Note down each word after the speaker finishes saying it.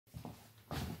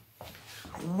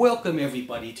Welcome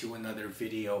everybody to another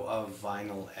video of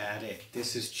Vinyl Addict.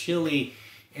 This is Chili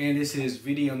and this is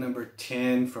video number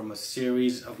 10 from a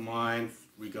series of mine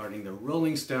regarding the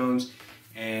Rolling Stones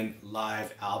and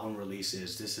live album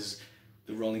releases. This is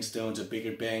the Rolling Stones, A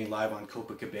Bigger Bang live on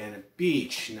Copacabana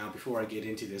Beach. Now before I get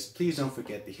into this, please don't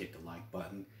forget to hit the like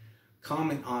button,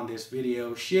 comment on this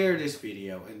video, share this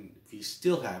video, and if you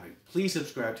still haven't, please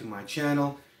subscribe to my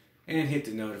channel and hit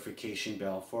the notification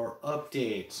bell for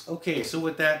updates. Okay, so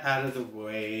with that out of the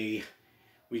way,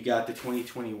 we got the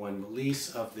 2021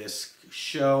 release of this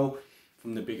show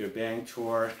from the Bigger Bang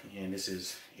Tour, and this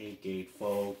is a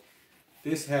gatefold.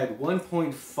 This had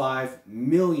 1.5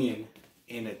 million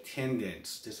in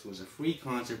attendance. This was a free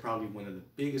concert, probably one of the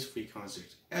biggest free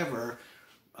concerts ever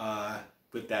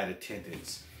with that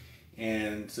attendance.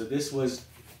 And so this was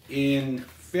in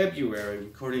February,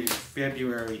 recorded in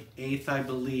February 8th, I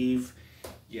believe.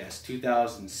 Yes,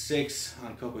 2006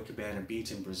 on Copacabana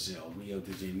Beach in Brazil, Rio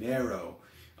de Janeiro.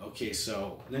 Okay,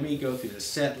 so let me go through the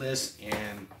set list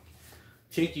and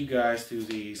take you guys through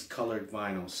these colored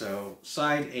vinyls. So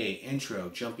side A, intro,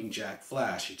 Jumping Jack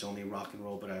Flash. It's only rock and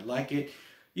roll, but I like it.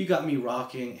 You Got Me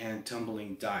Rocking and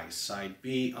Tumbling Dice. Side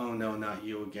B, Oh No, Not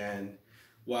You Again,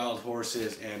 Wild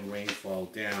Horses and Rainfall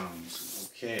Downs.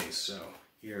 Okay, so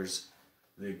here's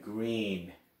the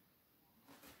green,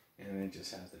 and it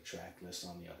just has the track list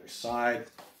on the other side.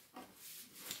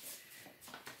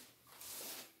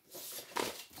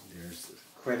 There's the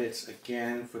credits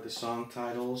again for the song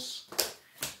titles.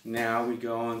 Now we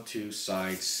go on to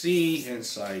side C and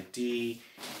side D,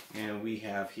 and we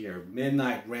have here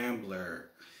Midnight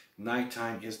Rambler,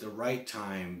 Nighttime is the Right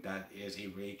Time. That is a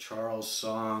Ray Charles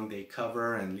song they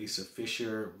cover, and Lisa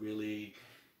Fischer really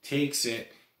takes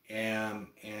it. And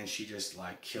she just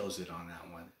like kills it on that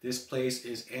one. This Place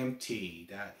is Empty.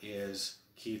 That is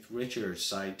Keith Richards.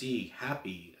 Side D,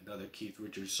 Happy, another Keith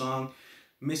Richards song.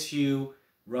 Miss You,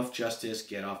 Rough Justice,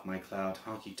 Get Off My Cloud,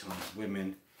 Honky Tonk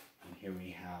Women. And here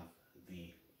we have the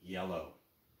yellow.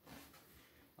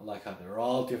 I like how they're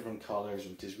all different colors,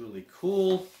 which is really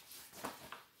cool.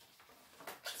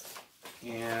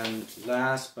 And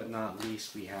last but not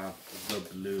least, we have the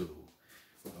blue.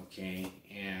 Okay,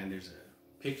 and there's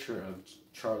a picture of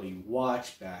Charlie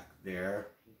Watts back there.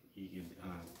 You can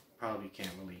probably can't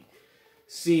really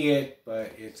see it,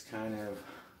 but it's kind of,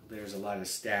 there's a lot of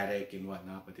static and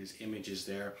whatnot, but there's images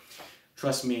there.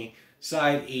 Trust me.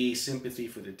 Side E, Sympathy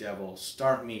for the Devil,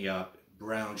 Start Me Up,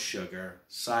 Brown Sugar.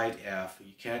 Side F,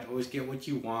 You Can't Always Get What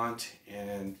You Want.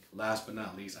 And last but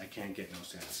not least, I Can't Get No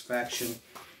Satisfaction.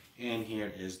 And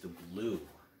here is the blue.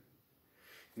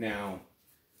 Now,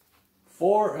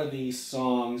 4 of these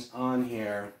songs on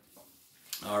here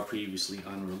are previously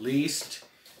unreleased.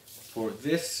 For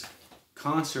this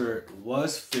concert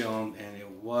was filmed and it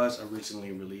was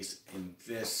originally released in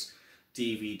this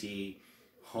DVD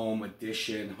home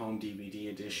edition, home DVD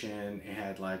edition. It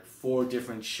had like 4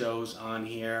 different shows on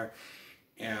here,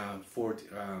 and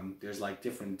there's like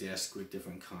different discs with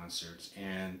different concerts.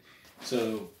 And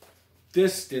so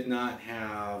this did not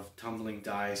have Tumbling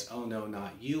Dice, Oh No,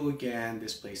 Not You Again,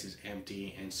 This Place is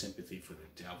Empty, and Sympathy for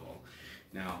the Devil.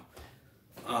 Now,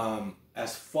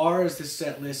 as far as the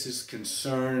set list is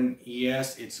concerned,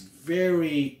 yes, it's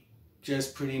very,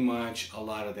 just pretty much a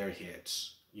lot of their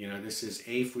hits. You know, this is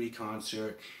a free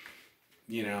concert,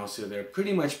 you know, so they're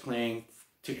pretty much playing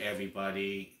to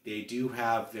everybody. They do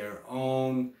have their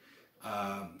own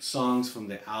songs from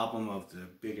the album of the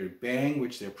Bigger Bang,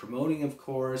 which they're promoting, of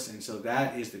course, and so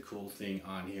that is the cool thing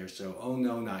on here. So Oh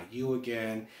No, Not You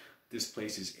Again, This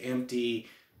Place is Empty,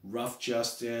 Rough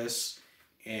Justice,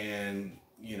 and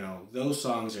you know, those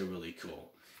songs are really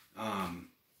cool.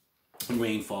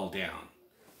 Rainfall Down.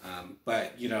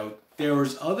 But you know, there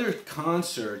was other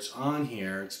concerts on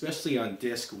here, especially on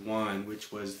disc 1,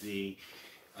 which was the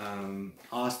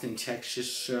Austin,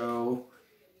 Texas show.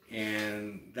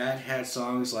 And that had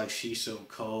songs like She's So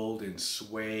Cold and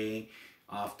Sway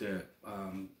off the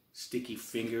Sticky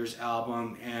Fingers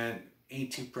album, and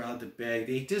Ain't Too Proud to Beg.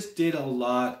 They just did a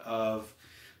lot of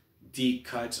deep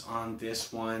cuts on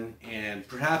this one, and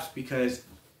perhaps because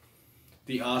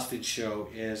the Austin show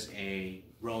is a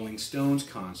Rolling Stones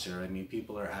concert, I mean,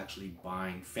 people are actually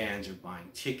fans are buying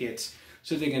tickets,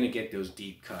 so they're going to get those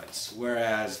deep cuts.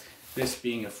 Whereas this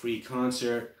being a free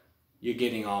concert, you're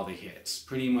getting all the hits,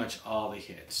 pretty much all the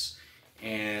hits.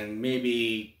 And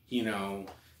maybe, you know,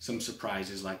 some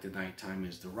surprises like the Nighttime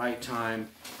is the Right Time.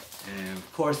 And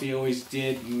of course they always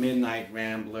did Midnight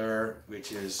Rambler,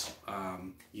 which is,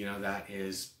 you know, that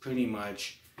is pretty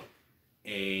much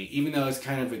even though it's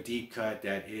kind of a deep cut,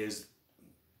 that is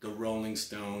the Rolling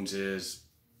Stones is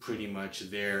pretty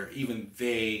much there. Even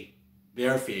they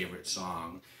their favorite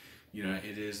song. You know,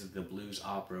 it is the blues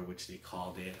opera, which they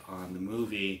called it on the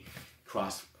movie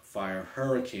Crossfire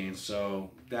Hurricane.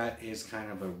 So that is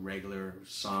kind of a regular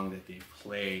song that they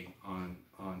play on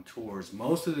tours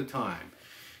most of the time.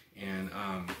 And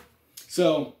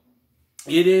so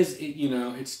it is, you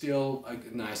know, it's still a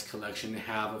nice collection to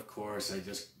have, of course. I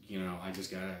just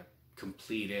gotta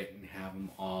complete it and have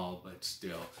them all, but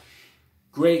still.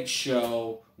 Great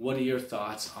show. What are your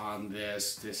thoughts on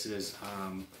this? This is,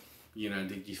 you know,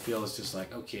 did you feel it's just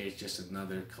like, okay, it's just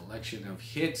another collection of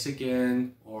hits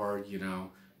again? Or, you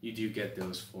know, you do get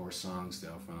those 4 songs,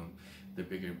 though, from the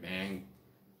Bigger Bang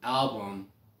album,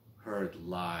 heard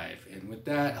live. And with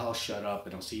that, I'll shut up,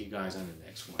 and I'll see you guys on the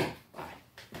next one.